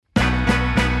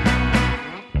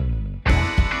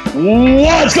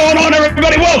What's going on,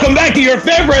 everybody? Welcome back to your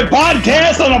favorite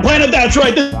podcast on the planet. That's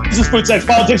right. This is Food Sex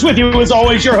Politics. With you, as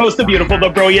always, your host, the beautiful, the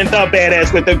brilliant, the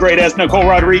badass with the great ass Nicole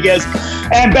Rodriguez.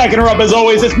 And backing her up, as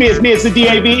always, it's me, it's the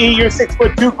DAVE, your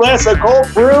 6'2" glass of cold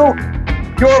brew,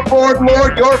 your board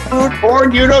lord, your food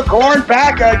porn unicorn,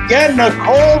 back again,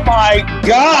 Nicole. My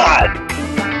God.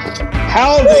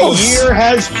 How the year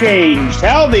has changed.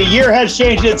 How the year has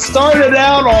changed. It started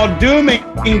out all doom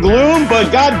and gloom,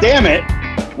 but God damn it,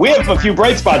 we have a few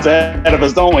bright spots ahead of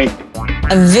us, don't we?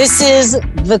 This is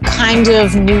the kind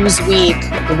of news week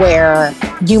where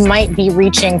you might be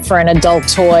reaching for an adult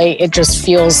toy. It just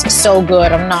feels so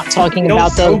good. I'm not talking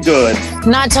about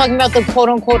not talking about the quote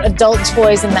unquote adult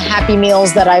toys and the Happy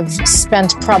Meals that I've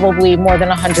spent probably more than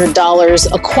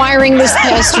 $100 acquiring this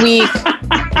past week.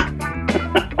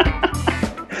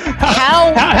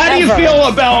 How do you feel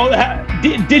about?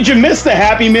 Did you miss the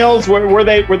Happy Meals? Were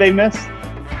they missed?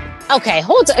 Okay,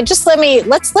 hold on.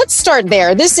 Let's start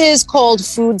there. This is called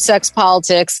Food Sex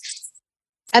Politics.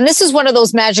 And this is one of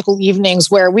those magical evenings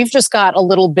where we've just got a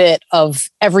little bit of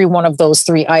every one of those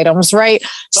three items, right?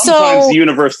 Sometimes the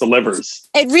universe delivers.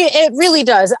 It really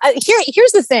does.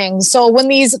 Here's the thing. So when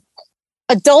these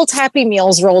adult Happy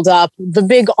Meals rolled up, the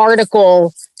big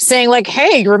article saying like,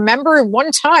 hey, remember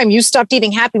one time you stopped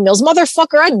eating Happy Meals?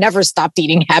 Motherfucker, I never stopped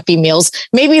eating Happy Meals.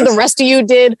 Maybe the rest of you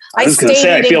did. I was going to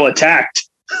say, I feel attacked.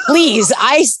 Please,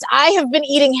 I have been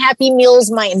eating Happy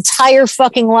Meals my entire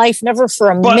fucking life. Never for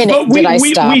a minute did I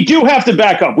stop. We do have to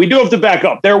back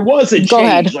up. There was a change. Go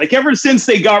ahead. Like ever since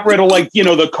they got rid of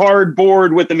the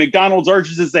cardboard with the McDonald's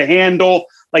arches as the handle,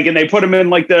 and they put them in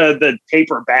the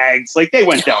paper bags, they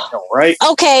went downhill, right?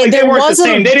 Okay. They weren't the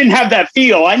same. They didn't have that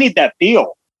feel. I need that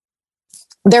feel.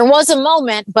 There was a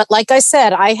moment, but like I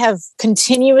said, I have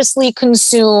continuously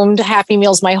consumed Happy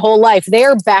Meals my whole life. They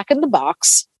are back in the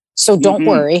box. So don't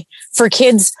worry for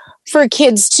kids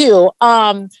too.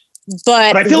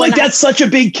 But I feel like that's such a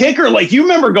big kicker. You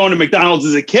remember going to McDonald's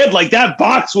as a kid, that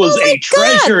box was a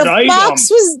treasured item.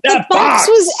 The box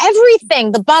was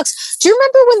everything. The box. Do you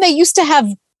remember when they used to have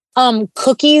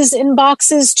cookies in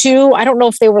boxes too? I don't know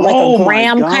if they were a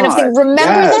graham kind of thing. Remember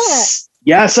that?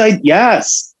 Yes.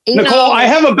 Nicole, I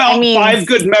have about 5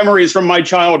 good memories from my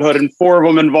childhood, and 4 of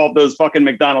them involved those fucking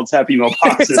McDonald's Happy Meal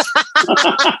boxes.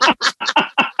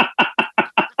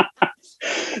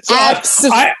 So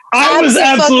I was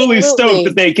absolutely stoked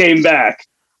that they came back.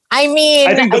 I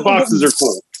think the boxes are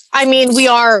cool.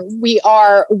 We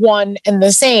are one and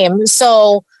the same.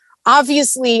 So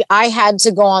obviously I had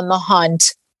to go on the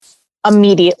hunt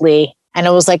immediately. And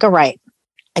it was like, all right,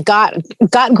 I got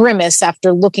Grimace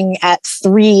after looking at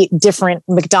 3 different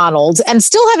McDonald's and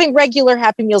still having regular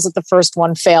Happy Meals at the first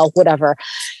one, fail, whatever.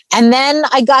 And then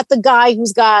I got the guy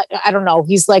who's got, I don't know,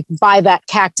 he's buy that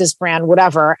cactus brand,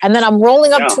 whatever. And then I'm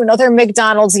rolling up to another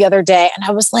McDonald's the other day. And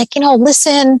I was like,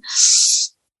 listen,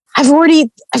 I've already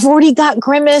got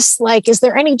Grimace. Is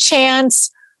there any chance?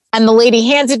 And the lady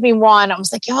handed me one. I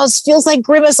was like, it feels like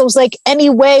Grimace. I was like,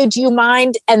 anyway, do you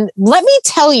mind? And let me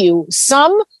tell you,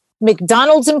 some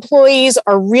McDonald's employees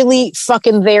are really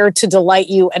fucking there to delight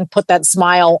you and put that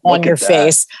smile on your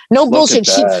face. No bullshit.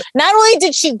 She not only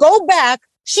did she go back,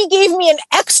 she gave me an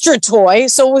extra toy.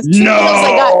 So with 2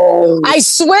 meals, I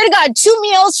swear to God, 2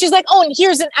 meals. She's like, oh, and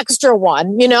here's an extra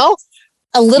one,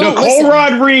 Nicole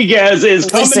Rodriguez is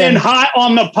coming in hot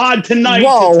on the pod tonight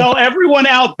to tell everyone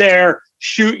out there,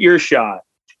 shoot your shot.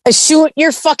 Shoot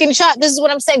your fucking shot. This is what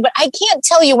I'm saying. But I can't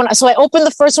tell you so I opened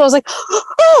the first one. I was like,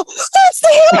 oh, that's the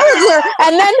Hamburglar.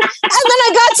 and then I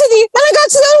got to the other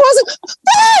one. I was like,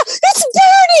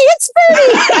 it's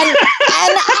Bernie.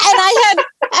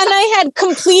 And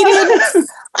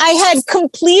I had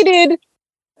completed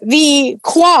the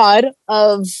quad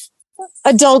of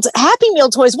adult Happy Meal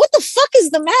toys. What the fuck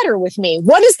is the matter with me?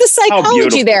 What is the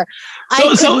psychology there?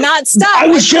 I could not stop. I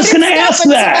was just going to ask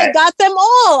that. I got them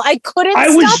all. I couldn't stop.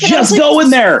 I was just going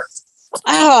there.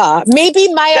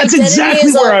 Maybe my That's identity exactly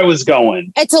is where I was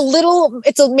going.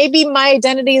 Maybe my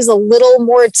identity is a little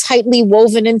more tightly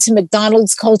woven into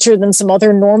McDonald's culture than some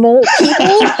other normal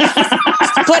people.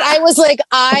 But I was like,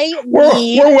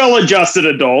 we're well-adjusted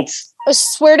adults. I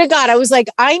swear to God, I was like,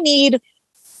 I need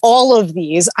all of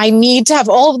these. I need to have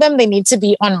all of them. They need to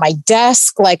be on my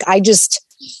desk.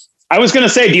 I was going to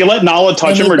say, do you let Nala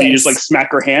touch them or do you just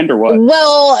smack her hand or what?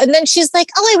 Well, and then she's like,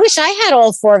 oh, I wish I had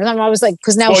all 4 of them. I was like,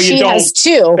 because now she has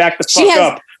 2. Back the fuck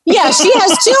up. Yeah, she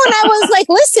has too. And I was like,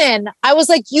 listen,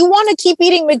 you want to keep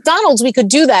eating McDonald's? We could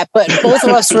do that. But both of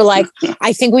us were like,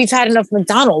 I think we've had enough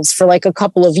McDonald's for like a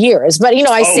couple of years. But,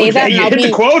 I say that. You hit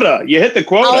the quota. You hit the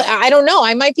quota. I don't know.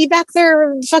 I might be back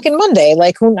there fucking Monday.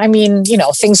 Like,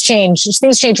 things change.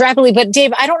 Things change rapidly. But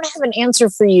Dave, I don't have an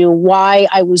answer for you why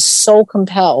I was so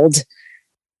compelled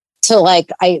to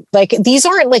these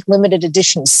aren't like limited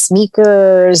edition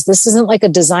sneakers. This isn't like a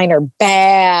designer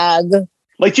bag.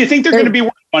 Like, do you think they're going to be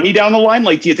worth money down the line?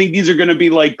 Like, do you think these are going to be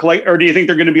like, or do you think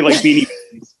they're going to be like Beanie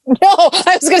Babies? No,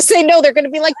 I was going to say, no, they're going to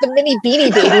be like the mini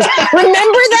Beanie Babies. Remember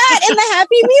that in the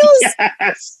Happy Meals?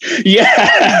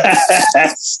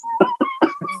 Yes.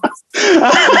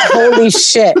 Holy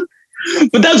shit.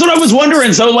 But that's what I was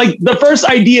wondering. So, like, the first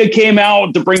idea came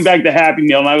out to bring back the Happy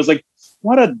Meal, and I was like,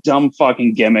 what a dumb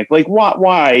fucking gimmick. Like,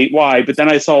 why? But then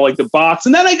I saw, like, the box,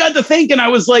 and then I got to thinking, I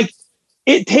was like,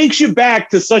 it takes you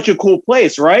back to such a cool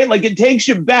place, right? Like, it takes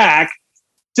you back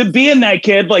to being that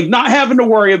kid, like not having to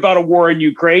worry about a war in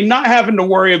Ukraine, not having to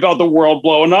worry about the world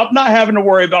blowing up, not having to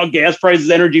worry about gas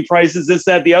prices, energy prices, this,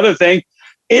 that, the other thing.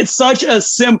 It's such a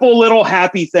simple little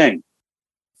happy thing.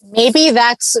 Maybe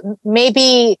that's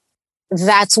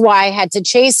why I had to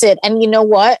chase it. And you know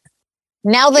what?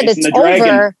 Now that it's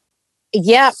over,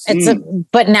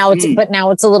 but now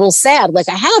it's a little sad. Like,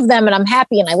 I have them and I'm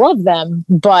happy and I love them,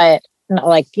 but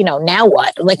now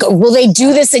what? Like, will they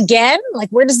do this again? Like,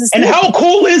 where does this? And how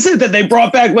cool is it that they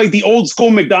brought back like the old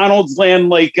school McDonald's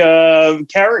land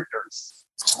characters?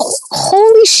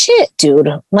 Holy shit, dude!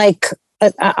 Like,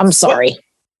 I'm sorry.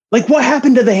 What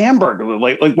happened to the hamburger?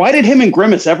 Like why did him and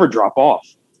Grimace ever drop off?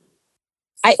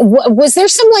 Was there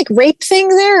some like rape thing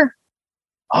there?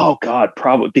 Oh God,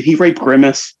 probably. Did he rape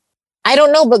Grimace? I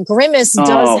don't know, but Grimace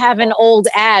does have an old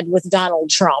ad with Donald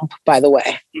Trump, by the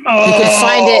way. Oh, you can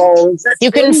find it.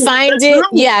 You can find it.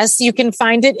 Yes, you can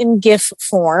find it in GIF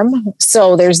form.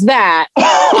 So there's that.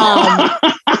 I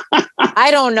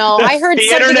don't know. I heard the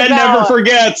internet never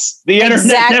forgets. The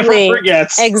internet never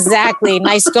forgets. Exactly.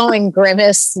 Nice going,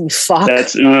 Grimace. You fuck.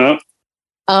 That's so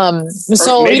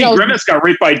maybe Grimace got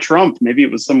raped by Trump. Maybe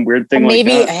it was some weird thing.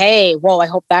 Maybe. Like that. Hey, well, I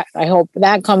hope that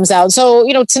comes out. So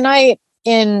tonight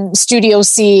in Studio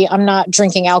C, I'm not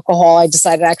drinking alcohol. I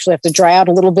decided I actually have to dry out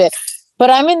a little bit,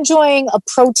 but I'm enjoying a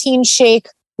protein shake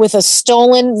with a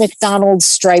stolen McDonald's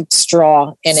striped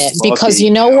straw in it. Because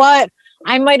you know what?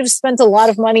 I might have spent a lot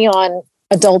of money on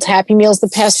adult Happy Meals the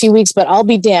past few weeks, but I'll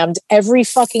be damned. Every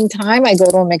fucking time I go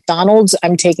to a McDonald's,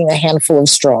 I'm taking a handful of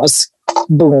straws.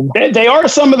 Boom. They are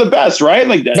some of the best, right?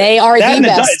 Like that. They are the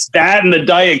best. That and the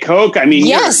Diet Coke. I mean,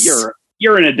 yes.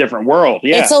 You're in a different world.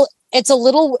 Yeah. It's a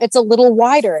little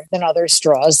wider than other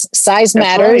straws. Size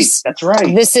matters. That's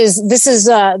right. This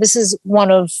is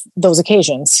one of those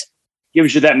occasions.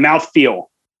 Gives you that mouthfeel.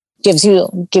 Gives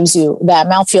you that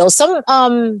mouthfeel. So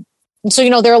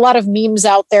there are a lot of memes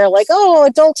out there like, oh,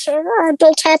 adult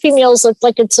Happy Meals look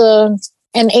like it's an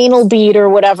anal bead or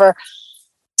whatever.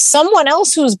 Someone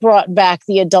else who's brought back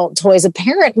the adult toys,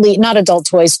 apparently not adult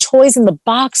toys in the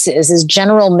boxes, is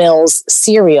General Mills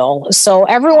cereal. So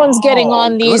everyone's getting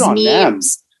on these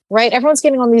memes, right? Everyone's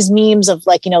getting on these memes of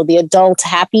the adult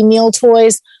Happy Meal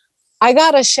toys. I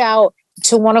got to shout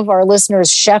to one of our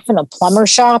listeners, Chef in a Plumber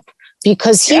Shop,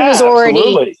 because he was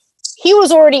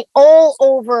already all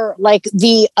over like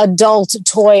the adult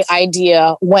toy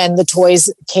idea when the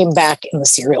toys came back in the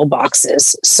cereal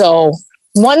boxes. So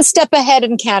one step ahead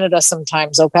in Canada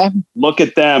sometimes, okay? Look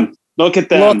at them.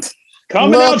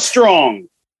 Coming out strong.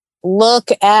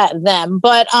 Look at them.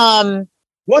 But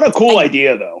what a cool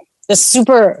idea though. A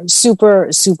super, super,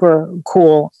 super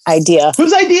cool idea.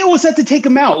 Whose idea was that to take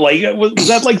them out? Like was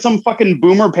that like some fucking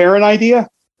boomer parent idea?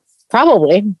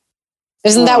 Probably.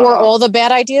 Isn't that where all the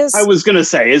bad ideas? I was gonna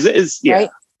say, is yeah, right?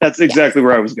 That's exactly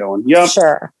where I was going. Yep.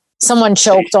 Sure. Someone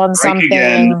choked on something.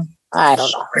 Again. I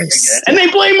don't know. And they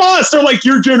blame us. They're like,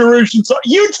 your generation. So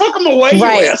you took them away.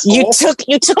 Right. You took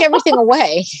everything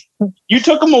away. You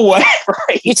took them away.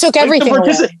 Right. You took everything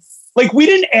away. Like, we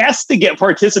didn't ask to get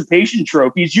participation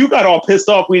trophies. You got all pissed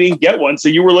off we didn't get one. So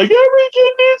you were like, every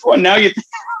kid needs one. Now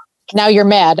you're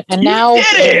mad. And now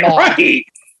did it. Right.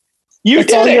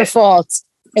 It's all your fault.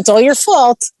 It's all your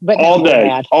fault. But all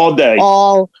day.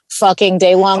 All fucking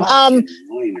day long.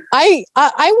 I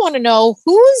want to know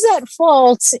who is at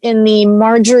fault in the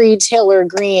Marjorie Taylor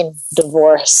Greene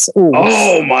divorce. Ooh.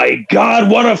 Oh my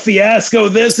God, what a fiasco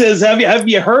this is. Have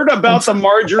you heard about the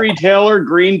Marjorie Taylor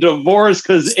Greene divorce?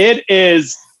 Because it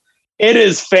is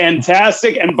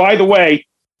fantastic. And by the way,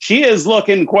 she is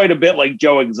looking quite a bit like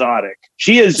Joe Exotic.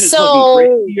 She is just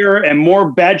looking crazier and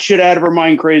more bad shit out of her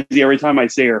mind crazy every time I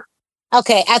see her.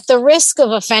 Okay, at the risk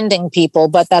of offending people,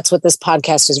 but that's what this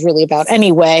podcast is really about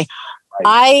anyway.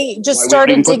 I just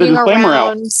started digging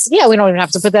around. Yeah, we don't even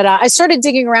have to put that out. I started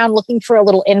digging around looking for a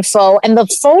little info, and the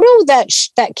photo that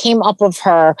came up of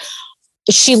her,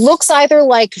 she looks either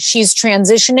like she's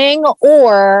transitioning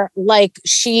or like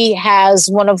she has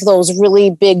one of those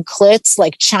really big clits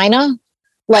like China.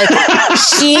 Like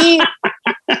she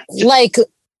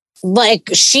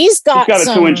she's got a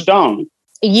 2-inch dong.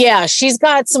 Yeah, she's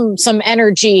got some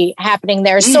energy happening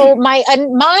there. So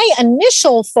my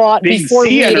initial thought big before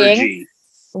C reading energy.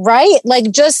 Right?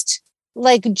 Just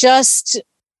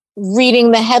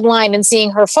reading the headline and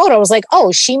seeing her photo, I was like,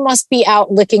 oh, she must be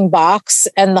out licking box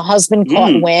and the husband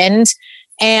caught wind.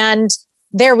 And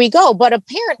there we go. But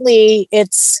apparently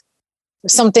it's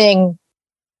something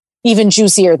even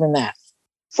juicier than that.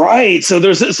 Right.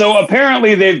 So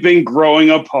apparently they've been growing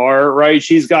apart, right?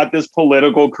 She's got this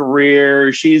political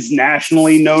career. She's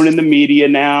nationally known in the media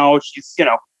now. She's,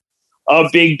 a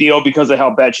big deal because of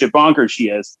how batshit bonkers she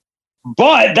is.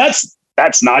 But that's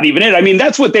not even it. I mean,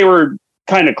 that's what they were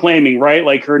kind of claiming, right?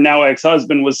 Like her now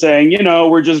ex-husband was saying,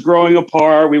 we're just growing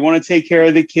apart. We want to take care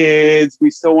of the kids. We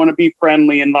still want to be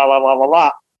friendly and la, la, la, la,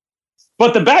 la.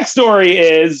 But the backstory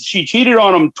is she cheated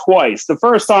on him twice. The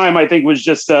first time, I think, was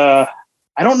just, I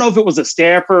don't know if it was a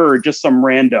staffer or just some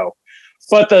rando.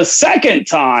 But the second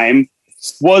time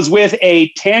was with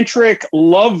a tantric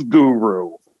love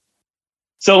guru.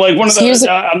 So like one of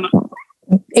the...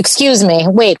 Excuse me.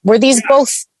 Wait, were these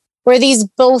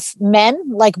both men,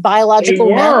 like biological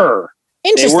men?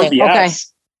 Interesting. They were,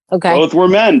 yes. Okay. Both were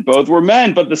men. But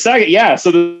the second,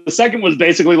 so the second was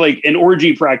basically like an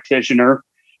orgy practitioner,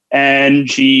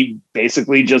 and she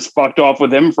basically just fucked off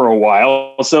with him for a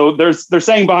while. So they're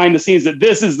saying behind the scenes that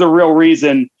this is the real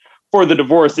reason for the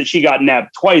divorce, that she got nabbed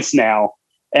twice now.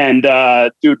 And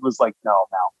dude was like, no.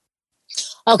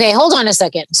 Okay, hold on a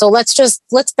second. So let's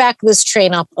back this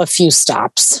train up a few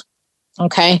stops.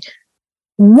 Okay.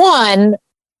 One,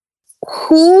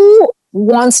 who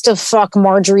wants to fuck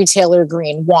Marjorie Taylor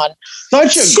Greene? One.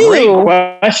 Such a great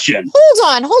question.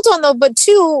 Hold on though. But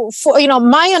two,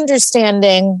 my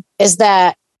understanding is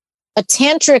that a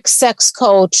tantric sex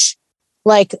coach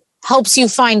like helps you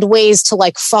find ways to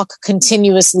like fuck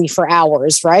continuously for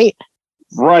hours, right?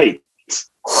 Right.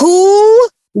 Who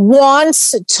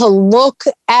wants to look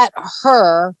at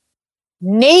her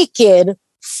naked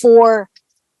for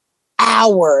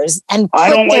hours and I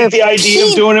don't like the idea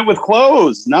of doing it with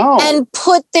clothes. No. And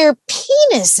put their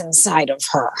penis inside of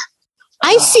her.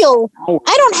 I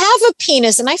don't have a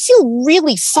penis and I feel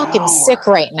really fucking sick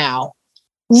right now.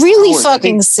 Really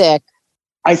fucking sick.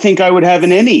 I think I would have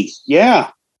an innie.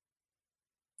 Yeah.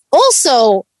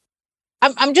 Also,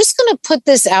 I'm just going to put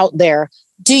this out there.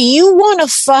 Do you want to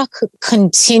fuck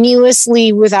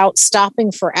continuously without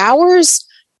stopping for hours?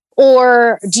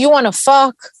 Or do you want to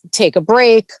fuck, take a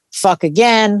break, fuck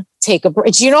again, take a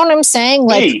break? Do you know what I'm saying?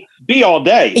 Like, be all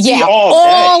day. Yeah, be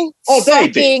all day.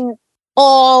 Fucking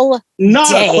all Not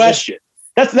day. A question.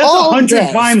 That's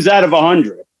 100 times out of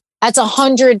 100. That's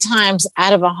 100 times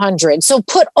out of 100. So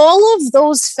put all of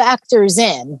those factors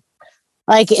in.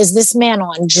 Like, is this man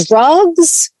on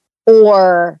drugs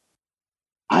or...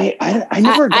 I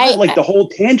never got like the whole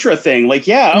tantra thing. Like,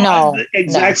 the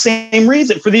exact same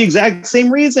reason, for the exact same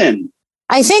reason.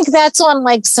 I think that's on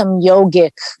like some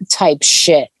yogic type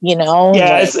shit, Yeah,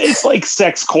 like, it's like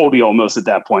sex culty almost at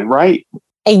that point, right?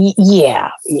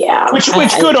 Yeah. Which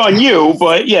good on you,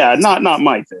 but not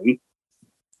my thing.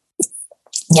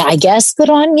 Yeah, I guess good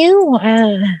on you.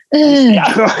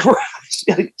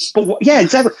 But yeah,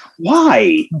 exactly.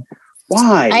 Why?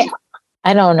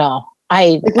 I don't know.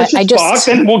 I just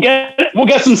and we'll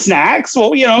get some snacks.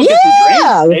 Well, get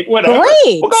some drinks, whatever.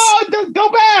 Great. We'll go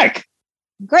back.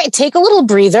 Great. Take a little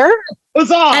breather.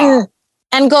 Huzzah!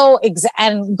 And go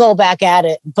back at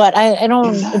it. But I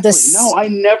don't. Exactly. No, I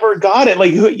never got it.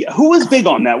 Like who was big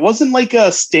on that? Wasn't like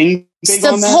a Sting big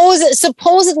on that?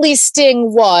 Supposedly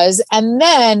Sting was, and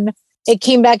then it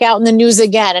came back out in the news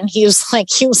again, and he was like,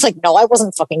 no, I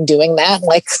wasn't fucking doing that.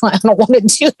 Like, I don't want to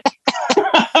do that.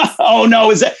 Oh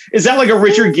no, is that like a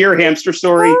Richard Gere hamster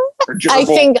story? I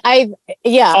think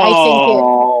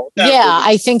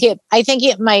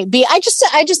it might be. I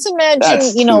just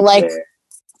imagine,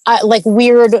 like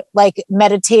weird, like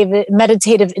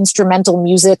meditative instrumental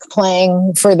music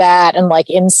playing for that, and like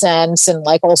incense and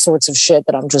like all sorts of shit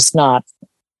that I'm just not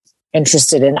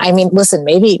interested in. I mean, listen,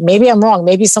 maybe I'm wrong.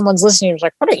 Maybe someone's listening who's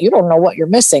like, you don't know what you're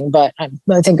missing, but I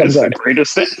think I'm good. The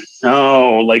greatest thing.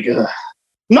 No, like,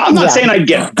 no, I'm not saying I'd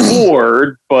get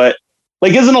bored, but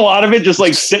like, isn't a lot of it just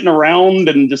like sitting around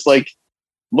and just like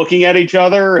looking at each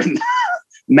other and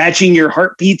matching your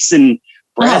heartbeats and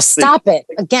breath. Oh, stop it.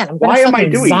 Again, I'm going to Why am I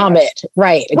doing vomit. that?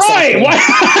 Right. Exactly. Right.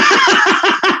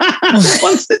 Who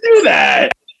wants to do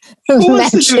that? Who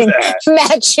wants to do that?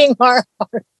 Matching our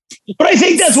heart. But I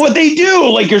think that's what they do.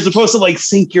 Like, you're supposed to like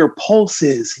sync your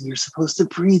pulses and you're supposed to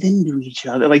breathe into each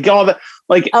other. Like all that.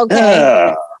 Like,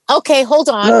 okay. Okay, hold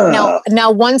on.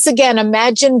 Now, once again,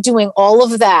 imagine doing all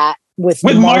of that with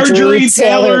Marjorie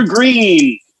Taylor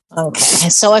Greene. Okay,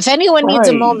 so if anyone needs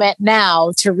a moment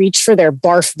now to reach for their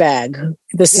barf bag,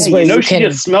 this is where you she can.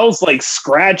 just smells like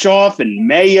scratch off and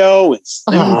mayo and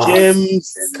Slim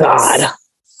Jims. God,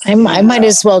 I might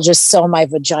as well just sew my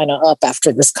vagina up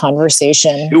after this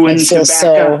conversation. I feel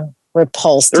so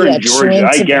repulsed. They're in Georgia.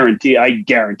 I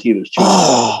guarantee there's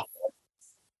children.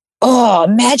 Oh,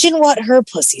 imagine what her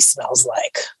pussy smells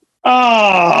like.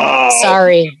 Oh,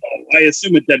 sorry. I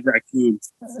assume a dead raccoon.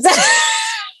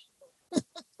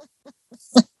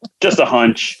 Just a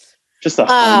hunch.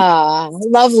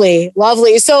 Lovely.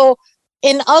 So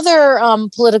in other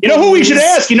political You know who we should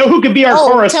ask? You know who could be our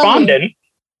correspondent?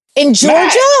 In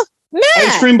Georgia? Matt.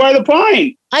 Ice Cream by the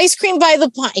Pine. Ice Cream by the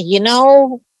Pine. You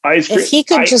know, Ice Cream. If he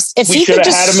could just had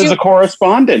him as a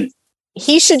correspondent.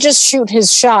 He should just shoot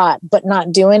his shot, but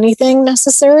not do anything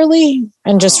necessarily,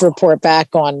 and just report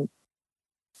back on.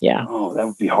 Yeah. Oh, that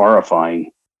would be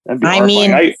horrifying. That'd be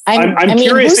horrifying. I'm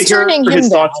curious to hear his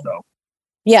thoughts, though.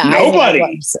 Yeah,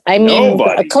 nobody.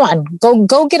 Nobody. Come on,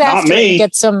 go get after it.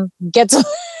 Get some.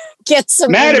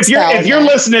 Matt, if you're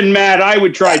listening, Matt, I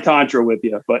would try Tantra with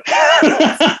you, but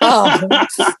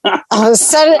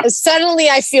suddenly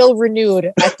I feel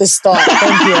renewed at this thought.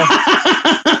 Thank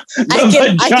you.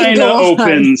 The vagina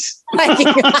opens like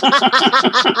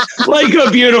a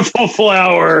beautiful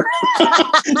flower.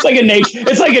 It's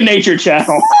like a nature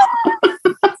channel.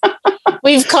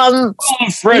 We've come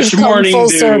morning full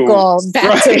dew. Circle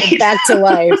back to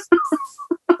life.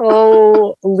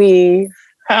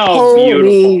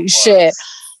 Holy shit.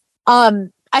 I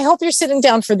hope you're sitting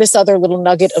down for this other little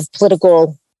nugget of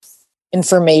political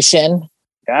information.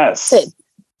 Yes.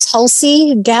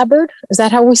 Tulsi Gabbard, is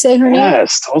that how we say her name?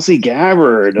 Yes, Tulsi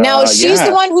Gabbard. Now she's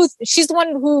the one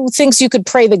who thinks you could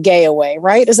pray the gay away,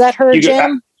 right? Is that her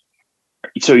jam?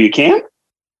 So you can?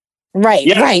 Right,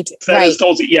 yes, right. That is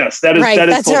Tulsi. Yes, that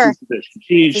is Tulsi's position.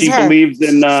 She believes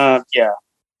in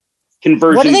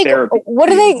conversion therapy. What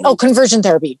are they? Oh, conversion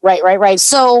therapy. Right.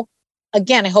 So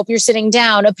again, I hope you're sitting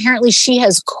down. Apparently she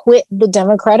has quit the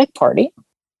Democratic Party.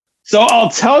 So I'll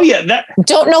tell you that.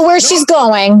 Don't know where she's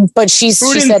going, but she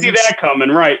didn't see that coming,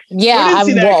 right? Yeah,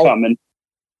 see that coming.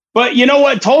 But you know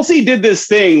what? Tulsi did this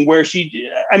thing where she's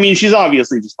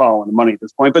obviously just following the money at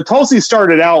this point, but Tulsi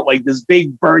started out like this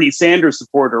big Bernie Sanders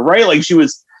supporter, right? Like she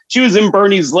was in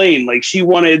Bernie's lane. Like she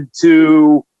wanted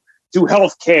to do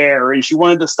healthcare and she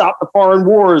wanted to stop the foreign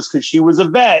wars because she was a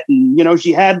vet. And,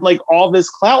 she had like all this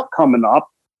clout coming up,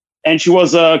 and she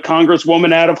was a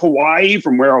congresswoman out of Hawaii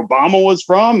from where Obama was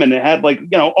from. And it had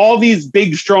all these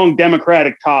big, strong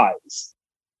Democratic ties.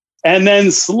 And then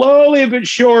slowly but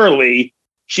surely,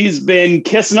 she's been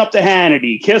kissing up to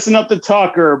Hannity, kissing up to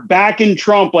Tucker, backing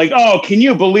Trump. Like, oh, can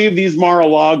you believe these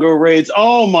Mar-a-Lago raids?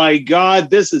 Oh my God,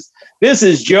 this is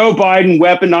Joe Biden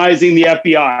weaponizing the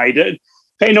FBI.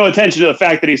 Pay no attention to the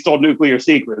fact that he stole nuclear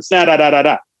secrets.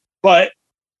 But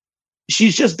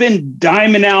she's just been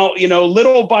diming out,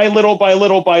 little by little by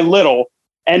little by little.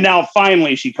 And now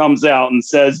finally she comes out and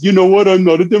says, you know what? I'm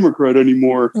not a Democrat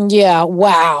anymore. Yeah.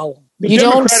 Wow. The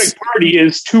Democratic Party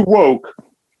is too woke.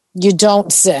 You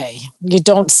don't say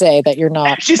that you're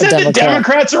not. She said the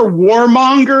Democrats are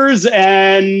warmongers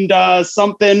and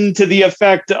something to the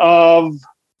effect of,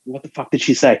 what the fuck did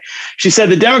she say? She said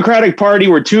the Democratic Party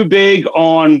were too big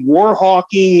on war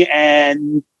hawking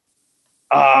and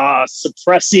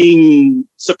suppressing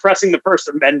the First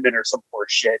Amendment or some poor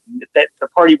shit. That the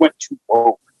party went too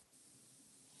woke.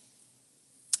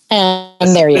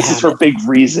 And there you have it. This is her big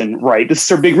reason, right? This is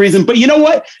her big reason. But you know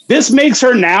what? This makes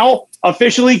her now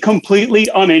officially completely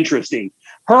uninteresting.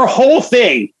 Her whole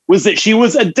thing was that she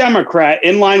was a Democrat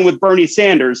in line with Bernie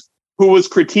Sanders, who was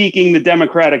critiquing the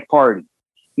Democratic Party.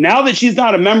 Now that she's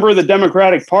not a member of the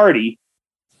Democratic Party,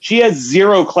 she has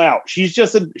zero clout. She's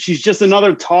just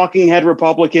another talking head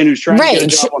Republican who's trying to get a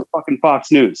job on fucking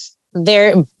Fox News.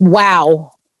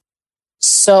 Wow.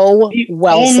 So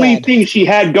well said. The only thing she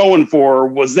had going for her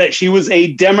was that she was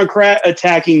a Democrat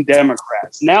attacking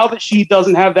Democrats. Now that she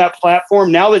doesn't have that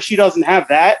platform, now that she doesn't have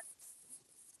that,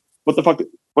 what the fuck?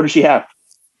 What does she have?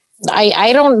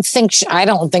 I don't think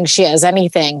she has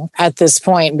anything at this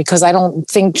point, because I don't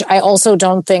think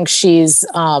she's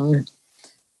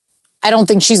I don't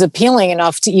think she's appealing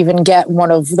enough to even get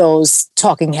one of those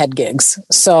talking head gigs.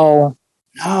 So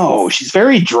No, she's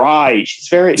very dry. She's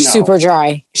very super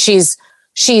dry. She's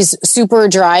super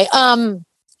dry.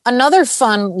 Another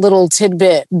fun little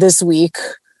tidbit this week.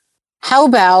 How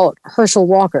about Herschel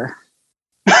Walker?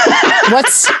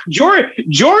 What's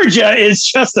Georgia is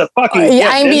just a fucking.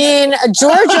 I mean,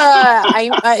 Georgia.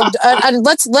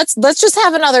 Let's just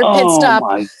have another pit stop.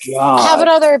 Oh my God. Have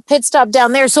another pit stop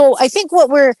down there. So I think what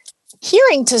we're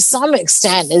hearing to some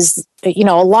extent is, a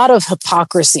lot of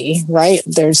hypocrisy, right?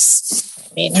 There's,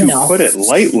 to put it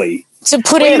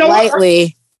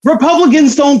lightly.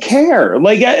 Republicans don't care.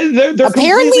 Like they're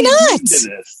apparently not.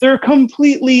 They're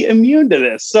completely immune to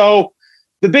this. So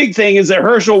the big thing is that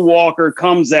Herschel Walker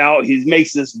comes out. He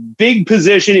makes this big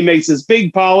position. He makes this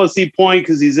big policy point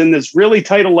because he's in this really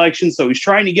tight election. So he's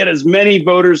trying to get as many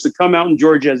voters to come out in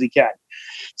Georgia as he can.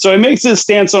 So he makes this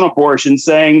stance on abortion,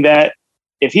 saying that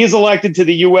if he is elected to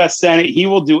the U.S. Senate, he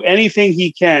will do anything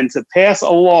he can to pass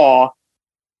a law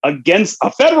against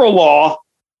a federal law.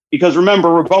 Because remember,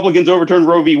 Republicans overturned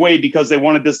Roe v. Wade because they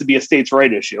wanted this to be a states'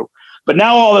 right issue. But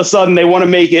now all of a sudden they want to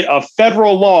make it a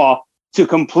federal law to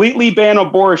completely ban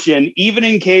abortion, even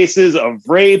in cases of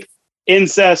rape,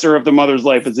 incest, or if the mother's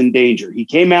life is in danger. He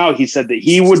came out, he said that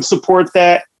he would support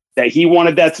that he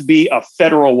wanted that to be a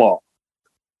federal law.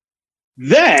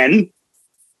 Then,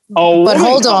 but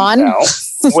hold on.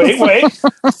 Wait.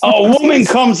 A woman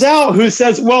comes out who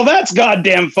says, well, that's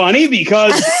goddamn funny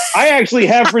because I actually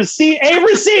have a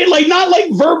receipt, like not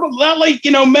like verbal, not like,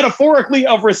 metaphorically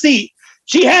of receipt.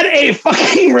 She had a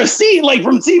fucking receipt like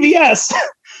from CVS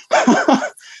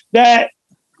that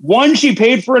one, she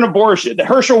paid for an abortion.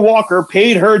 Herschel Walker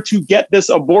paid her to get this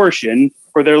abortion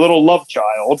for their little love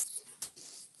child,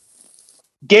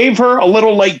 gave her a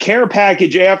little like care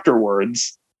package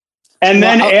afterwards, and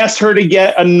then asked her to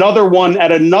get another one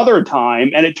at another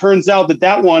time. And it turns out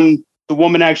that one, the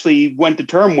woman actually went to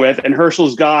term with, and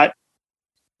Herschel's got,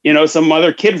 some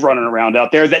other kid running around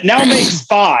out there that now makes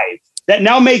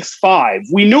five.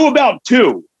 We knew about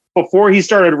 2 before he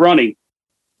started running.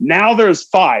 Now there's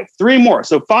 5, 3 more.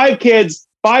 So 5 kids,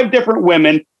 5 different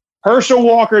women. Herschel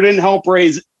Walker didn't help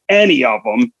raise any of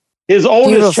them. His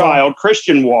oldest child,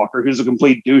 Christian Walker, who's a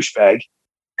complete douchebag,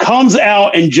 comes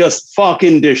out and just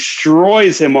fucking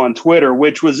destroys him on Twitter,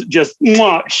 which was just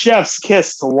chef's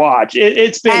kiss to watch.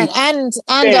 It's been and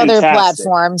other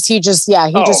platforms. He just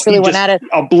really went at it,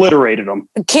 obliterated them.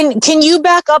 Can you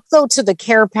back up though to the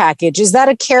care package? Is that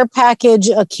a care package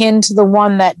akin to the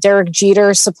one that Derek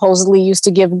Jeter supposedly used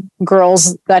to give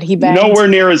girls that he banged? Nowhere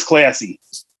near as classy.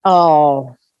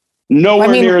 Oh, nowhere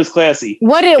near as classy.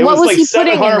 What was like he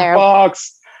putting in there?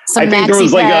 Bucks. I think there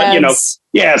was like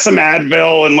some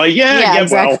Advil and like, get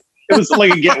exactly. Well. It was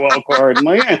like a get well card. I'm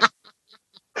like,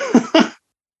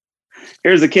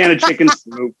 here's a can of chicken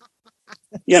soup.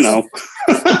 Like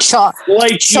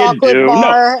chocolate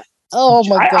bar. No. Oh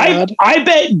my God. I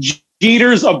bet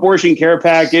Jeter's abortion care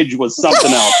package was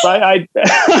something else.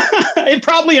 It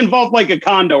probably involved like a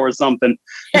condo or something.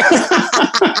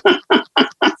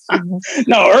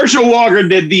 No, Herschel Walker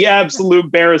did the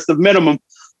absolute barest of minimum.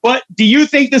 But do you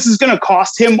think this is going to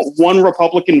cost him 1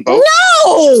 Republican vote?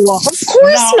 No, of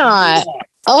course not.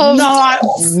 Not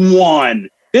one.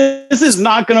 This is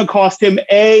not going to cost him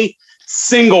a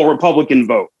single Republican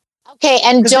vote. Okay,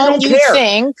 and don't you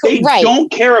think... They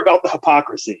don't care about the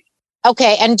hypocrisy.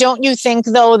 Okay, and don't you think,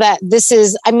 though, that this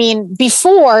is... I mean,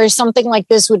 before, something like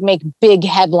this would make big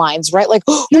headlines, right? Like,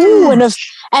 ooh, an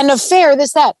affair,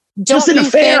 this, that. Just an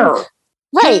affair.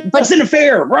 Right. But it's an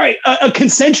affair, right? A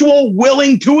consensual,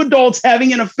 willing 2 adults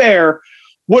having an affair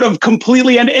would have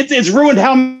completely, and it's ruined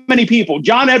how many people?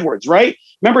 John Edwards, right?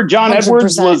 Remember John 100%.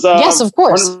 Edwards was yes, of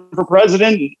course, for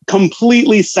president,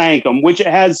 completely sank him, which it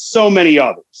has so many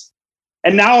others.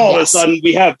 And now all of a sudden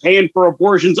we have paying for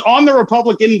abortions on the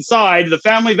Republican side, the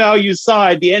family values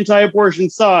side, the anti-abortion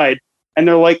side. And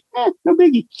they're like, no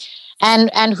biggie.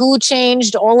 And who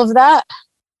changed all of that?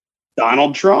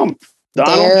 Donald Trump.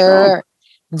 Trump.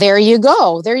 There you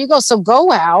go. So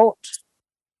go out,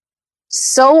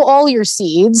 sow all your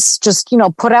seeds, just,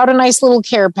 put out a nice little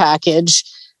care package,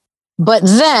 but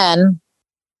then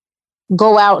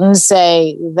go out and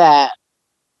say that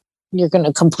you're going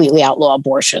to completely outlaw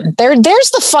abortion.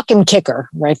 There's the fucking kicker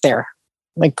right there.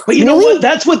 Like, but you know what?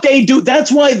 That's what they do.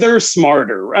 That's why they're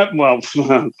smarter. I'm out.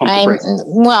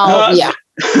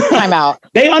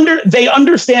 They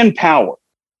understand power.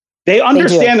 They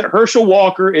understand that Herschel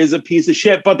Walker is a piece of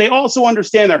shit, but they also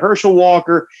understand that Herschel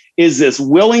Walker is this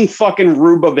willing fucking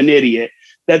rube of an idiot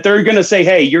that they're going to say,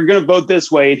 hey, you're going to vote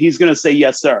this way. And he's going to say,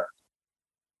 yes, sir.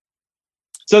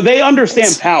 So they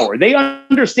understand power. They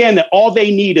understand that all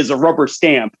they need is a rubber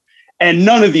stamp. And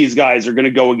none of these guys are going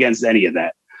to go against any of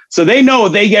that. So they know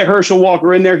they get Herschel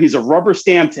Walker in there. He's a rubber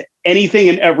stamp to anything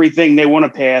and everything they want to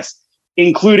pass,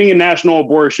 including a national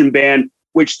abortion ban,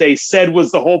 which they said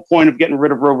was the whole point of getting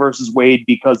rid of Roe versus Wade,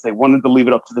 because they wanted to leave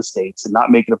it up to the states and not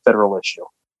make it a federal issue.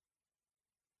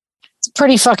 It's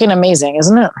pretty fucking amazing,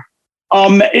 isn't it?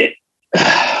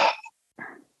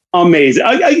 Amazing.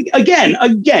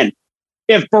 Again,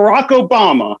 if Barack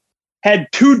Obama had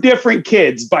 2 different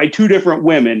kids by 2 different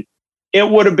women, it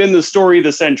would have been the story of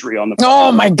the century on the planet.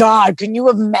 Oh my God. Can you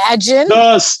imagine?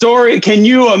 The story. Can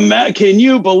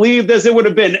you believe this? It would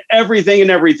have been everything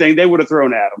they would have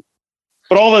thrown at him.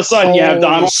 But all of a sudden you have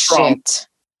Donald Trump,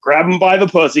 grab him by the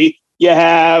pussy. You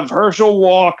have Herschel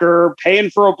Walker paying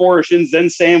for abortions, then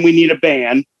saying we need a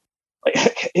ban.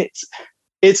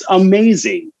 It's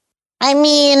amazing. I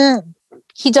mean,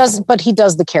 he does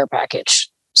the care package.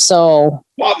 So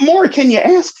what more can you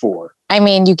ask for? I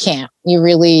mean, you can't. You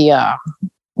really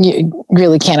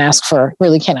can't ask for.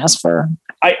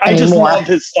 I just love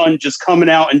his son just coming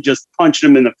out and just punching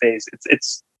him in the face.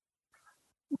 It's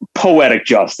poetic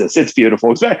justice. It's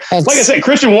beautiful. Like I said,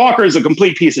 Christian Walker is a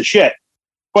complete piece of shit.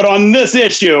 But on this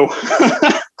issue,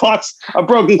 a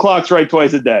broken clock strike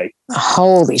twice a day.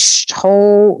 Holy shit!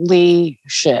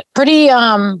 Pretty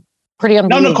unbelievable.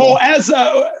 Now, Nicole, as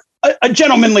a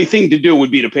gentlemanly thing to do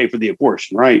would be to pay for the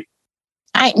abortion, right?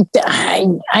 I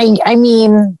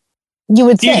mean, you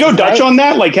would. Do you go Dutch on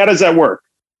that? Like, how does that work?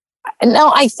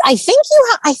 No, I think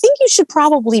you should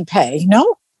probably pay.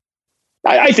 No,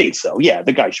 I think so. Yeah,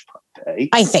 the guy should probably pay.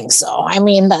 I think so. I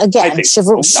mean, again,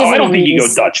 chivalry. No, I don't think you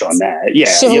go Dutch on that.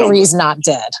 Yeah, chivalry's not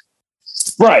dead.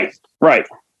 Right.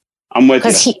 I'm with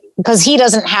you. Because he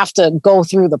doesn't have to go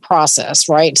through the process,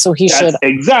 right? So he should.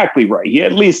 Exactly right. He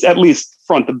at least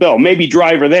front the bill. Maybe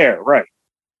drive her there, right?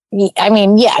 I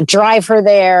mean, yeah, drive her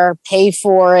there, pay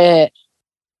for it.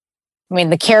 I mean,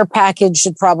 the care package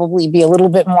should probably be a little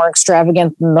bit more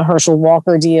extravagant than the Herschel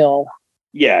Walker deal.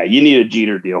 Yeah, you need a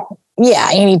Jeter deal.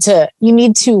 Yeah, you need to you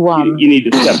need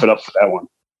to step it up for that one.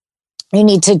 You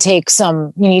need to take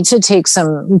some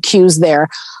cues there.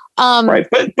 Right.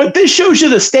 But this shows you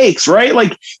the stakes, right?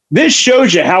 Like, this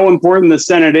shows you how important the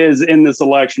Senate is in this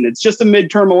election. It's just a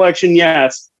midterm election,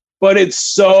 yes, but it's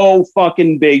so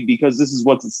fucking big because this is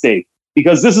what's at stake,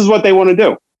 because this is what they want to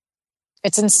do.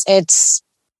 It's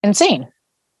insane.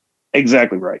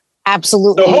 Exactly right.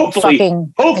 Absolutely. So hopefully,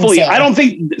 insane. I don't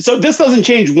think so. This doesn't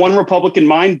change one Republican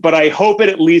mind, but I hope it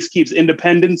at least keeps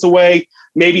independents away,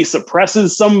 maybe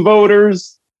suppresses some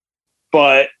voters,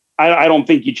 but I don't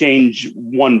think you change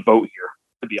one vote here,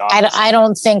 to be honest. I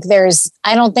don't think there's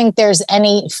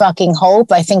any fucking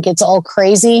hope. I think it's all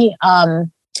crazy.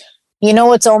 You know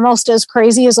what's almost as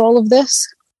crazy as all of this?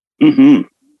 Mm-hmm.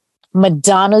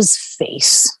 Madonna's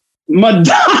face.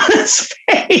 Madonna's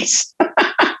face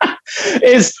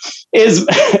is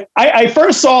I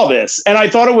first saw this and I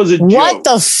thought it was a joke. What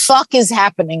the fuck is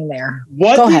happening there?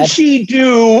 What did she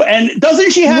do? And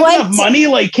doesn't she have enough money?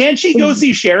 Like, can't she go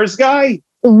see Cher's guy?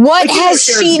 What has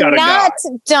she not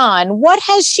done? What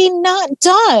has she not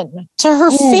done to her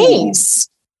face?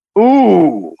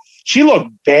 Ooh, she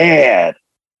looked bad.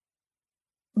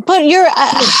 But you're...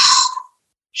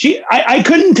 I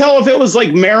couldn't tell if it was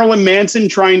like Marilyn Manson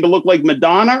trying to look like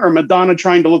Madonna or Madonna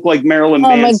trying to look like Marilyn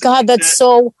Manson. Oh my God, that's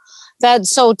so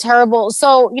terrible.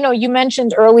 So, you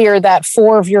mentioned earlier that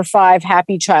 4 of your 5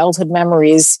 happy childhood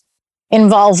memories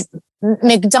involve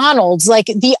McDonald's. Like,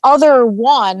 the other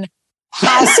one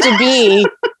has to be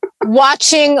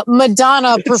watching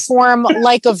Madonna perform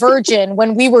Like a Virgin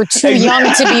when we were too young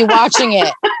to be watching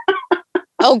it.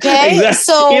 Okay, exactly.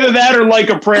 So either that or Like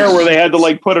a Prayer, where they had to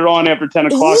like put it on after 10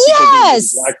 o'clock.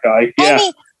 Yes, that guy. Yeah.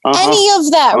 Any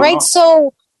of that, right?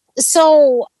 So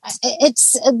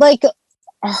it's like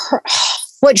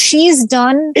what she's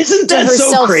done. Isn't that to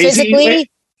herself so crazy?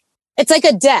 Physically, it's like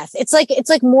a death. It's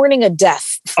like mourning a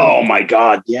death. Oh my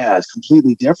God! Yeah, it's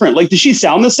completely different. Like, does she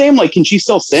sound the same? Like, can she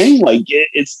still sing? Like,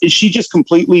 is she just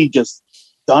completely just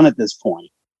done at this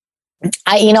point?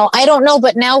 I don't know,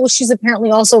 but now she's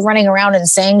apparently also running around and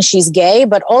saying she's gay.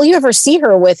 But all you ever see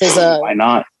her with is why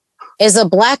not? Is a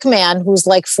black man who's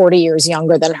like 40 years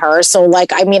younger than her. So,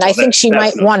 like, I mean, I think she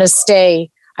might want to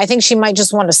stay. I think she might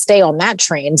just want to stay on that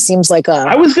train. Seems like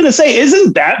I was going to say,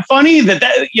 isn't that funny that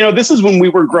this is when we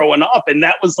were growing up and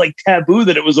that was like taboo,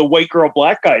 that it was a white girl,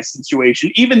 black guy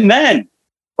situation. Even then,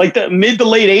 like the mid to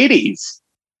late 80s.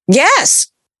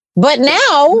 Yes. But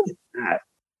now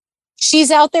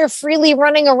she's out there freely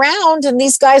running around and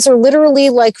these guys are literally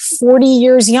like 40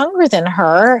 years younger than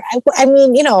her. I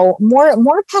mean,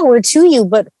 more power to you,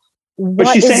 but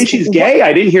she's saying she's gay.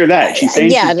 I didn't hear that. She's saying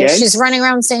she's gay. She's running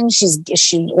around saying she's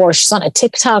on a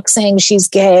TikTok saying she's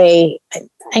gay.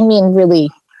 I mean, really,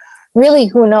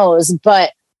 who knows?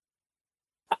 But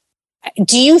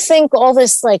do you think all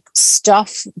this like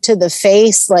stuff to the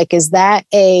face, like, is that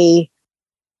a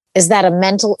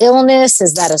mental illness?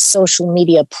 Is that a social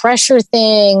media pressure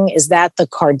thing? Is that the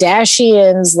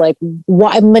Kardashians? Like,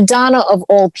 why Madonna of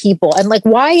all people? And like,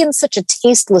 why in such a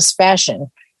tasteless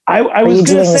fashion? I was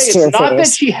going to say, it's not that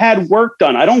she had work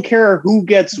done. I don't care who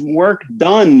gets work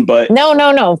done, but no,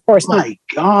 of course not. My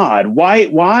God,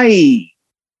 why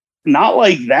not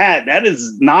like that? That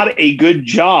is not a good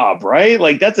job, right?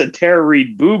 Like, that's a Tara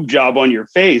Reid boob job on your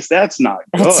face. That's not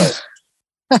good.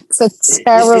 That's a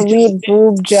Tara Reid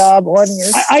boob job on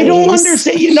your face. I don't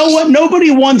understand. You know what?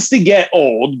 Nobody wants to get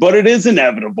old, but it is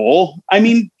inevitable. I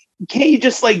mean, can't you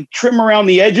just like trim around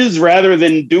the edges rather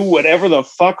than do whatever the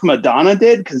fuck Madonna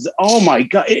did? Because, oh my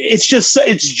God, it's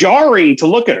jarring to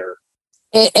look at her.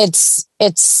 It's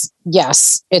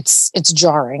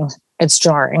jarring. It's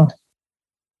jarring.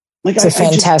 Like, it's a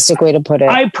fantastic way to put it.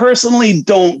 I personally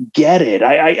don't get it.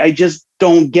 I just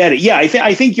don't get it. Yeah,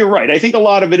 I think you're right. I think a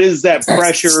lot of it is that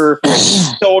pressure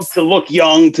to look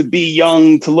young, to be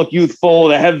young, to look youthful,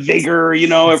 to have vigor,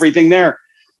 everything there.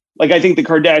 Like, I think the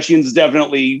Kardashians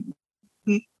definitely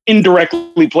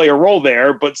indirectly play a role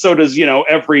there, but so does,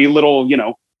 every little,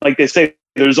 like they say,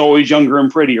 there's always younger and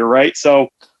prettier, right? So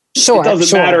it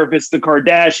doesn't matter if it's the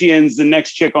Kardashians, the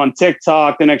next chick on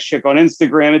TikTok, the next chick on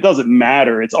Instagram. It doesn't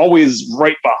matter. It's always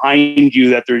right behind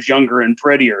you that there's younger and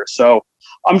prettier. So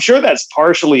I'm sure that's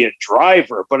partially a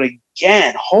driver. But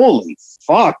again, holy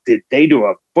fuck, did they do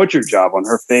a butcher job on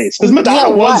her face? Because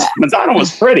Madonna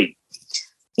was pretty.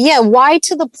 Yeah, why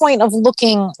to the point of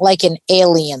looking like an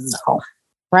alien, though?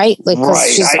 Right? Like,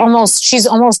 she's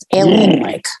almost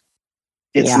alien-like.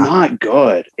 It's not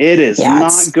good. It is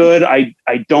not good. I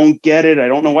don't get it. I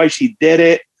don't know why she did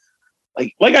it.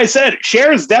 Like I said,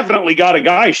 Cher's definitely got a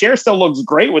guy. Cher still looks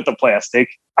great with the plastic.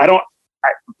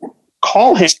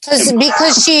 Call him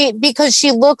because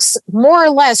she looks more or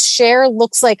less. Cher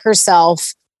looks like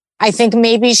herself. I think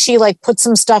maybe she like put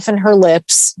some stuff in her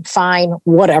lips. Fine,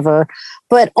 whatever.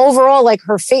 But overall, like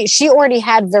her face, she already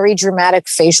had very dramatic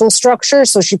facial structure,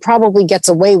 so she probably gets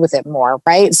away with it more,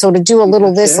 right? So to do a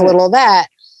little this, a little that,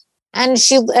 and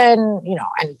she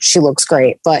looks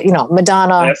great. But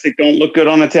Madonna, plastic don't look good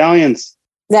on Italians.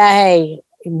 Hey,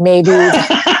 maybe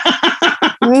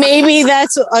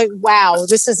that's wow.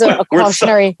 This is a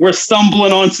cautionary. We're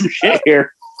stumbling on some shit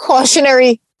here.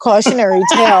 Cautionary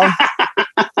tale.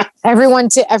 Everyone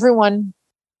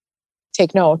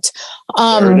take note.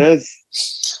 There it is.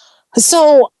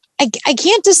 So I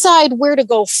can't decide where to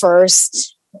go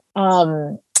first.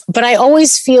 But I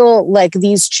always feel like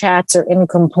these chats are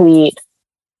incomplete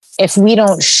if we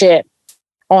don't shit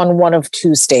on one of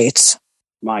two states.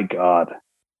 My God.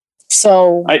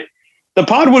 So the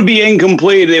pod would be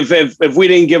incomplete if we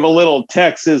didn't give a little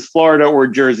Texas, Florida, or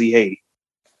Jersey hate.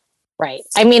 Right.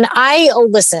 I mean, I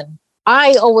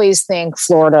always think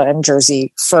Florida and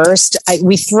Jersey first.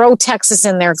 We throw Texas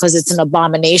in there because it's an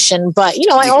abomination. But,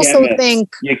 I also think...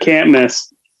 You can't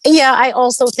miss. Yeah, I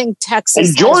also think Texas...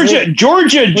 And Georgia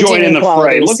joined in the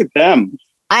fray. Look at them.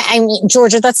 I mean,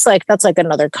 Georgia, that's like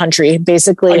another country,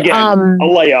 basically. Again, a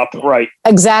layup, right.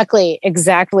 Exactly.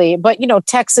 But,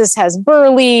 Texas has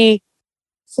Burley.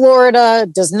 Florida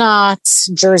does not.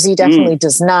 Jersey definitely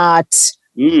does not.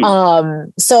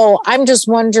 So I'm just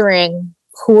wondering,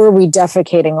 who are we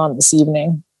defecating on this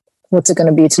evening? What's it going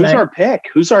to be tonight?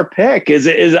 Who's our pick?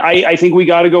 I think we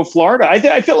got to go Florida.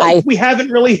 I feel like we haven't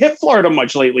really hit Florida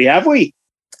much lately, have we?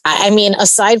 I mean,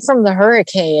 aside from the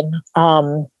hurricane,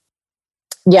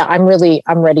 yeah, I'm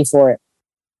ready for it.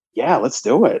 Yeah, let's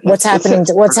do it. What's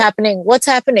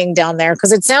happening down there?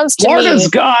 Because it sounds to Florida's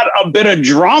got a bit of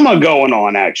drama going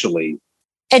on, actually.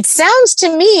 It sounds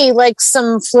to me like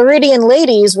some Floridian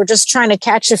ladies were just trying to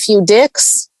catch a few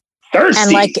dicks. Thirsty.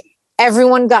 And like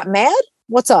everyone got mad?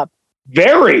 What's up?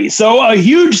 Very. So a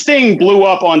huge thing blew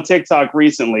up on TikTok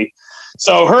recently.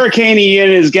 So Hurricane Ian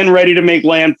is getting ready to make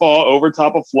landfall over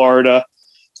top of Florida.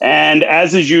 And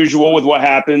as is usual with what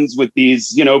happens with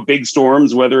these, big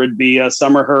storms, whether it be a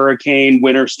summer hurricane,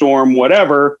 winter storm,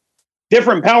 whatever,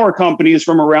 different power companies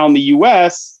from around the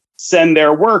U.S. send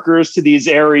their workers to these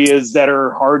areas that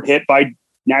are hard hit by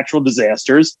natural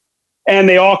disasters. And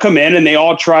they all come in and they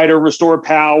all try to restore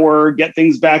power, get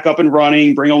things back up and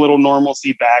running, bring a little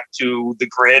normalcy back to the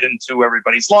grid and to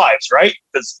everybody's lives, right?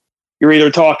 Because you're either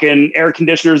talking air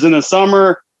conditioners in the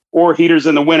summer or heaters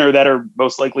in the winter that are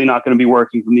most likely not going to be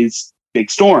working from these big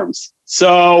storms.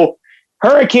 So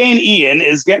Hurricane Ian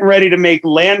is getting ready to make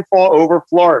landfall over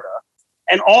Florida.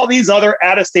 And all these other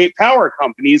out-of-state power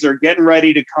companies are getting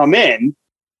ready to come in.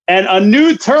 And a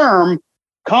new term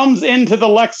comes into the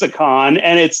lexicon,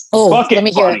 and it's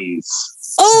bucket bunnies.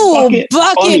 Oh,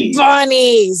 bucket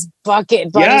bunnies.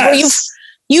 Bucket bunnies. Yes. Well,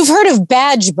 you've heard of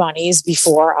badge bunnies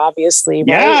before, obviously, right?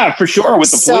 Yeah, for sure,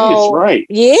 with the police, right?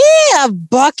 Yeah,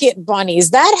 bucket bunnies.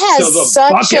 That has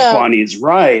bucket bunnies,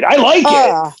 right? I like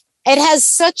it. It has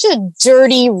such a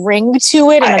dirty ring to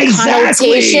it and a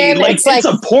connotation. It's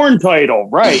a porn title,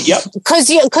 right? Yep. Because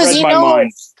you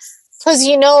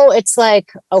know, it's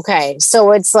like, okay,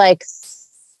 so it's like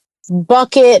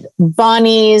bucket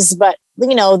bunnies, but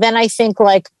you know, then I think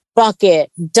like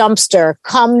bucket, dumpster,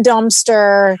 cum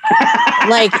dumpster,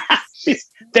 like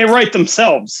they write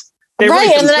themselves.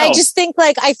 Right. And then I just think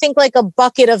like a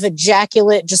bucket of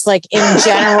ejaculate, just like in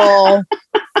general.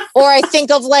 Or I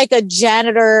think of like a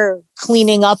janitor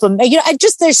cleaning up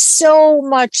there's so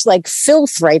much like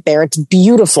filth right there. It's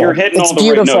beautiful. You're hitting all the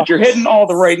right notes. You're hitting all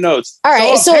the right notes. All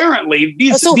right. So apparently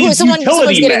these someone's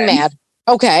getting mad.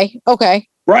 Okay.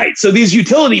 Right. So these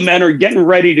utility men are getting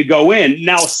ready to go in.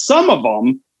 Now, some of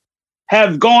them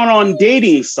have gone on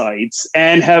dating sites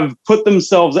and have put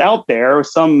themselves out there.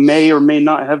 Some may or may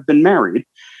not have been married,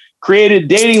 created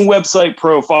dating website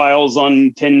profiles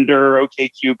on Tinder,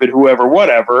 OkCupid, whoever,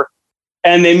 whatever.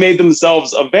 And they made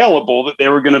themselves available that they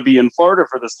were going to be in Florida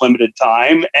for this limited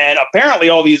time. And apparently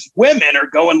all these women are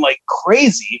going like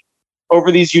crazy over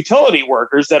these utility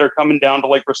workers that are coming down to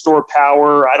like restore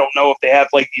power. I don't know if they have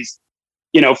like these,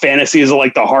 fantasies of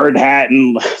like the hard hat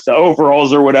and the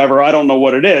overalls or whatever. I don't know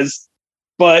what it is.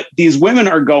 But these women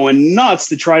are going nuts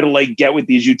to try to like get with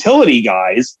these utility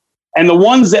guys. And the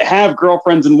ones that have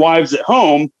girlfriends and wives at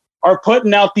home are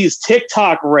putting out these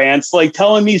TikTok rants, like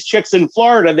telling these chicks in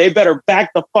Florida, they better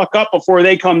back the fuck up before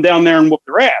they come down there and whoop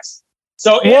their ass.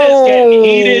 So it is getting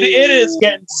heated. It is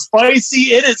getting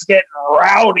spicy. It is getting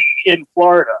rowdy in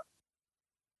Florida.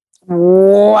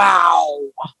 Wow.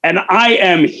 And I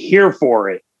am here for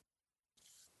it.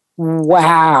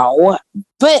 Wow.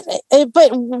 But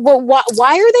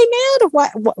why are they mad? Why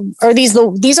are these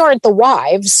aren't the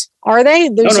wives, are they?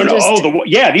 No. These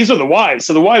are the wives.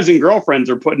 So the wives and girlfriends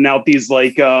are putting out these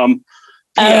like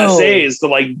PSAs to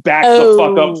like back the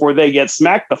fuck up before they get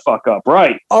smacked the fuck up,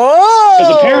 right?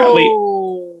 Because apparently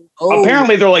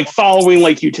they're like following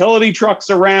like utility trucks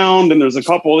around, and there's a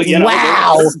couple.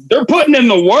 They're putting in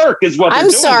the work, is what I'm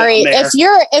sorry. If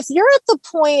you're at the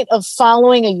point of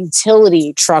following a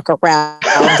utility truck around,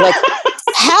 like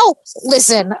how?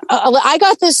 Listen, I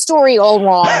got this story all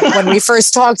wrong when we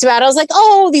first talked about it. I was like,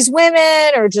 oh, these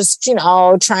women are just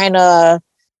trying to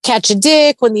catch a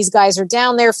dick when these guys are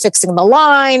down there fixing the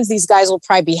lines. These guys will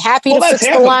probably be happy to fix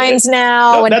the lines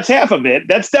now. No, that's half of it.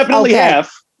 That's definitely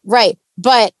half. Right.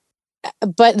 But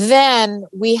then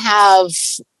we have,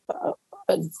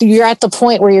 you're at the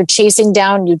point where you're chasing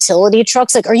down utility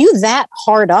trucks. Like, are you that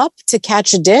hard up to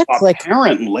catch a dick?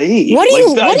 Apparently. What do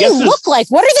you look like?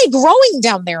 What are they growing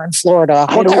down there in Florida?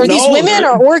 Are these women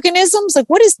or organisms? Like,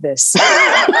 what is this?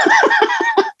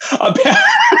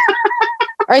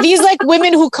 Are these like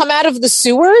women who come out of the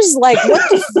sewers? Like,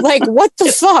 what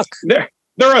the fuck?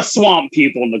 They're a swamp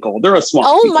people, Nicole. They're a swamp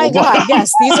people. Oh my God.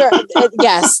 Yes. These are,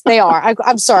 yes, they are.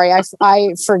 I'm sorry. I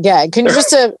forget. Can you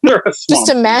just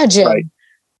imagine? Right.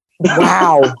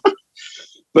 Wow.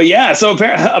 But yeah, so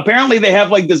apparently they have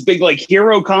like this big like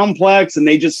hero complex, and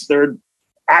they're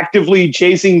actively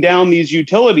chasing down these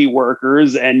utility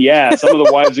workers. And yeah, some of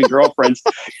the wives and girlfriends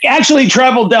actually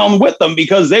traveled down with them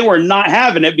because they were not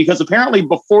having it, because apparently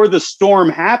before the storm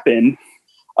happened,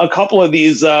 a couple of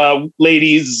these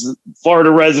ladies,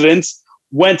 Florida residents,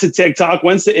 went to TikTok,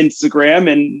 went to Instagram,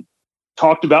 and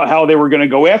talked about how they were going to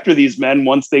go after these men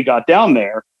once they got down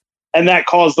there. And that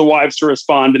caused the wives to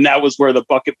respond. And that was where the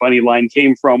bucket bunny line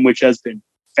came from, which has been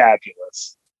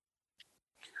fabulous.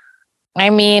 I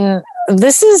mean,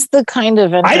 this is the kind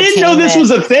of I didn't know this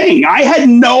was a thing. I had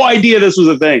no idea this was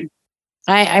a thing.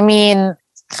 I mean,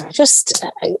 just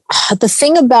the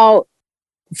thing about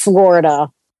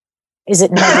Florida is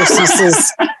it never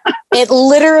ceases. It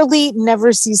literally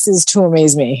never ceases to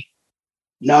amaze me.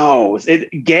 No,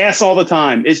 gas all the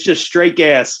time. It's just straight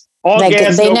gas. All like,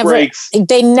 gas, no brakes.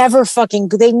 They never fucking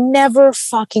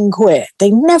quit. They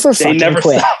never quit.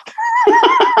 Stop.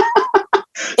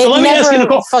 So let me ask you,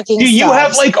 Nicole, do you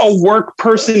have like a work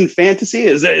person fantasy?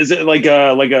 Is it like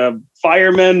a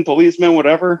fireman, policeman,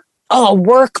 whatever? Oh, a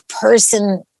work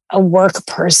person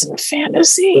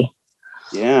fantasy.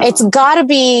 Yeah. It's gotta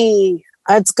be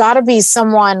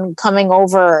someone coming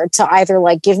over to either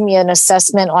like give me an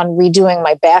assessment on redoing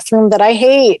my bathroom that I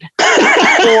hate.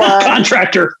 Or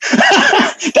contractor.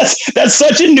 That's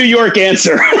such a New York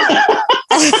answer.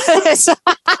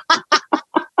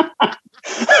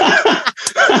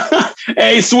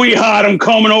 Hey, sweetheart, I'm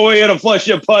coming over here to flush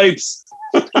your pipes.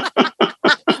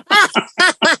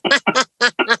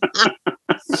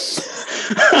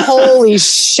 Holy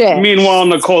shit. Meanwhile,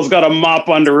 Nicole's got a mop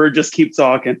under her. Just keep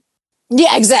talking.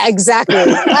 Yeah, exactly.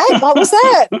 What was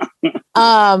that?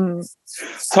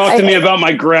 Talk to me about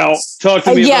my grout. Talk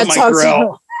to me about my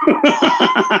grout.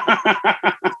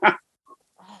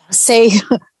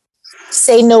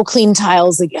 Say no clean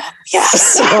tiles again.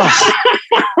 Yes.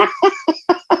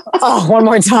 Oh, one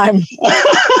more time.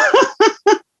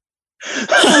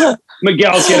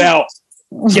 Miguel, get out.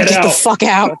 Get out. The fuck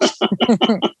out.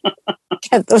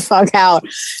 Get the fuck out.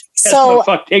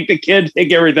 Take the kid,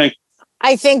 take everything.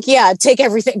 I think, take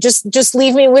everything. Just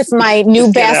leave me with my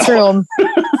new bathroom.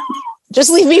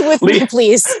 Just leave me with me,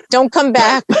 please. Don't come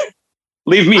back.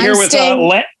 Leave me here with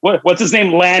what's his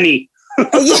name? Lanny.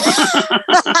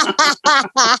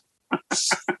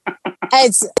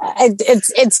 It's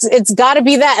got to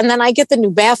be that, and then I get the new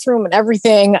bathroom and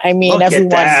everything. I mean, everyone.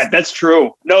 That's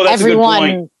true. No, that's everyone. A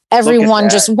good point. Everyone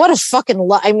just what a fucking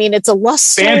I mean, it's a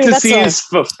lust story. Fantasy is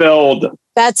fulfilled.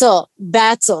 That's a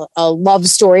love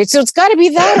story. So it's got to be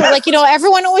that. Or like,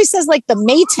 everyone always says like the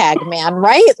Maytag man,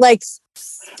 right? Like,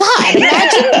 God,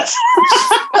 imagine.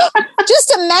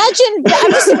 Just imagine.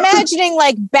 I'm just imagining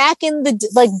like back in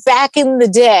the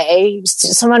day,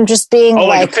 someone just being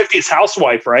like a 50s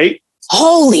housewife, right?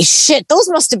 Holy shit, those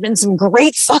must have been some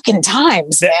great fucking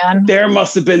times, man. There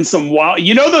must have been some wild.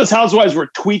 Those housewives were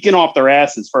tweaking off their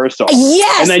asses first off.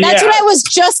 Yes, that's what I was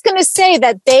just going to say.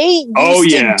 That they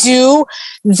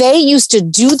used to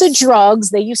do the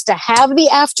drugs. They used to have the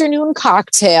afternoon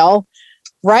cocktail,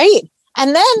 right?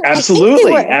 And then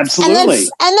absolutely. And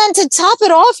then to top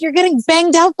it off, you're getting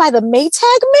banged out by the Maytag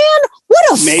man. What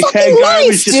a fucking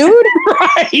life, dude!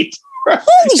 Right.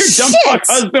 Holy your dumb fuck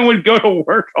husband would go to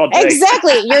work all day.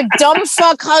 Exactly. Your dumb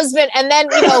fuck husband. And then,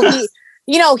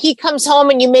 he comes home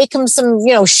and you make him some,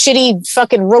 shitty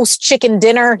fucking roast chicken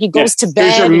dinner. He goes to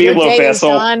bed. Your meatloaf,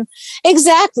 asshole.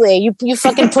 Exactly. You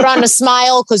fucking put on a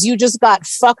smile because you just got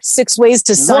fucked 6 ways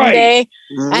to Sunday.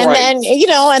 Right. And then,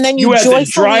 and then you had the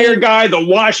dryer guy, the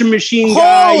washing machine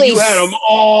guy. You had them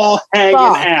all hanging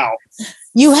out.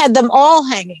 You had them all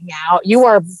hanging out. You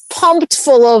are pumped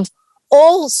full of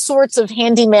all sorts of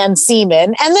handyman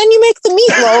semen, and then you make the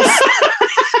meatloaf,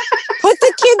 put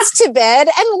the kids to bed,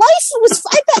 and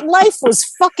I bet life was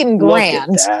fucking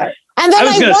grand. And then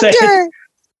I wonder,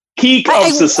 peak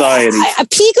of society. A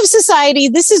peak of society.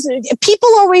 This is, people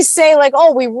always say like,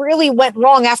 oh, we really went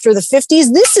wrong after the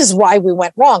 50s. This is why we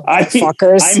went wrong,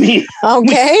 fuckers.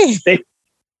 Okay.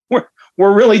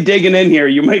 We're really digging in here.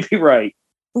 You might be right.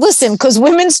 Listen, because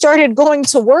women started going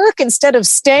to work instead of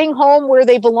staying home where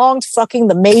they belonged, fucking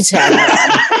the Maytag.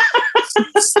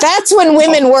 That's when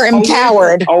women were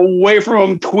empowered. Away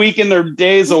from them tweaking their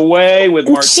days away with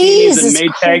martinis and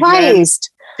Maytag Christ.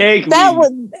 Men.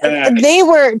 They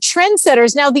were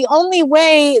trendsetters. Now, the only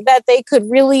way that they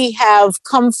could really have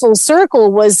come full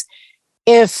circle was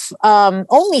if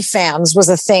OnlyFans was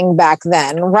a thing back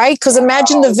then, right? Because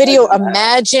imagine the video,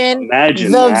 imagine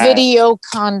the video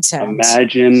content.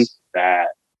 Imagine that.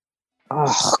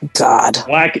 Oh God.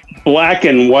 Black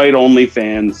and white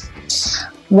OnlyFans.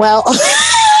 Well,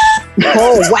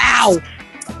 oh wow,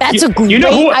 that's a great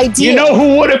idea. You know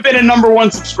who would have been a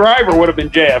 #1 subscriber? Would have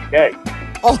been JFK.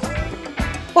 Oh.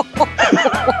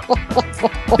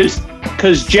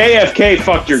 Because JFK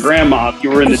fucked your grandma if you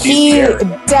were in the DC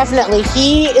area. Definitely.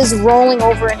 He is rolling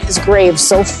over in his grave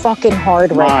so fucking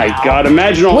hard right now. My God,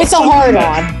 imagine all with the a hard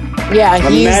on. Yeah,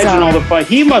 imagine all the fun.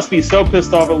 He must be so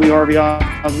pissed off at Lee Harvey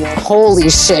Oswald. Holy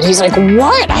shit. He's like,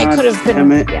 what? God, I could have been.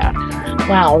 Yeah.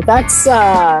 Wow, that's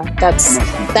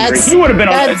he would have been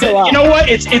on. You know what?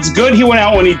 It's good he went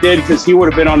out when he did, because he would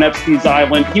have been on Epstein's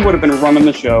Island. He would have been running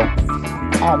the show.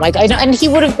 Oh my God. And he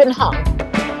would have been hung.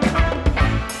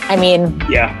 I mean,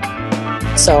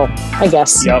 yeah. So I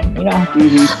guess, yep.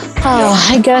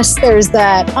 I guess there's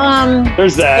that.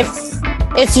 There's that.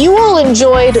 If you all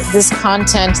enjoyed this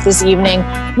content this evening,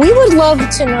 we would love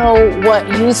to know what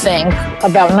you think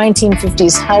about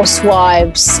 1950s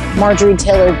housewives, Marjorie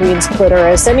Taylor Greene's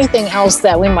clitoris, anything else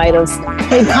that we might have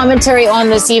made commentary on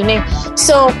this evening.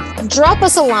 So drop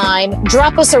us a line,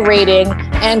 drop us a rating,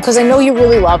 and because I know you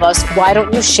really love us, why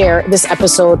don't you share this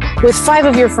episode with 5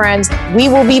 of your friends? We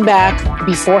will be back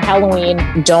before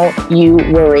Halloween. Don't you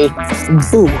worry.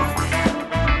 Boo.